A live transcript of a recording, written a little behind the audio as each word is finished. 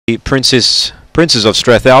Princes of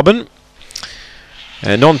Strathalbyn.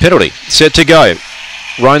 And non-penalty. Set to go.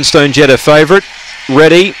 Rhinestone Jetta favourite.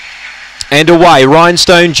 Ready. And away,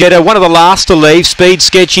 Rhinestone Jetta, one of the last to leave. Speed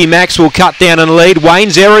Sketchy Max will cut down and lead.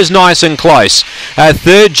 Wayne's Error is nice and close.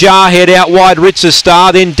 Third, Jarhead out wide, Ritzer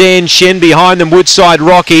Star. Then Dan Shen behind them, Woodside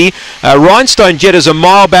Rocky. Rhinestone Jetta's a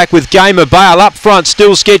mile back with Gamer Bale. Up front,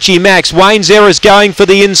 still Sketchy Max. Wayne's Error's going for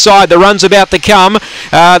the inside. The run's about to come.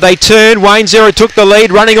 They turn. Wayne's Error took the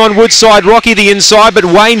lead, running on Woodside Rocky the inside, but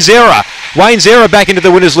Wayne's Error back into the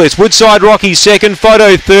winners list. Woodside Rocky second,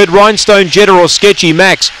 Photo third, Rhinestone Jetta or Sketchy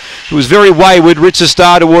Max. It was very wayward. Ritzer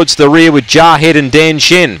Star towards the rear with Jarhead and Dan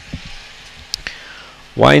Shen.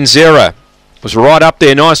 Wayne's Error was right up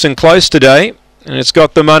there, nice and close today, and it's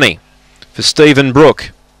got the money for Stephen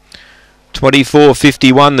Brook.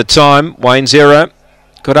 24.51 the time. Wayne's Error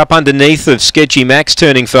got up underneath of Sketchy Max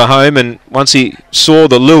turning for home, and once he saw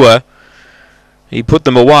the lure, he put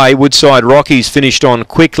them away. Woodside Rocky's finished on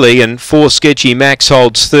quickly, and 4 Sketchy Max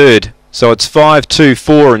holds third. So it's 5, 2,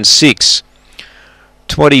 4 and 6.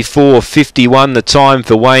 24.51 the time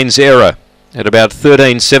for Wayne's Error at about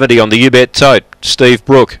 13.70 on the U-Bet tote. Steve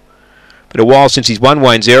Brook. Been a while since he's won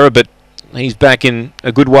Wayne's Error, but he's back in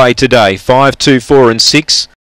a good way today. 5, 2, 4 and 6.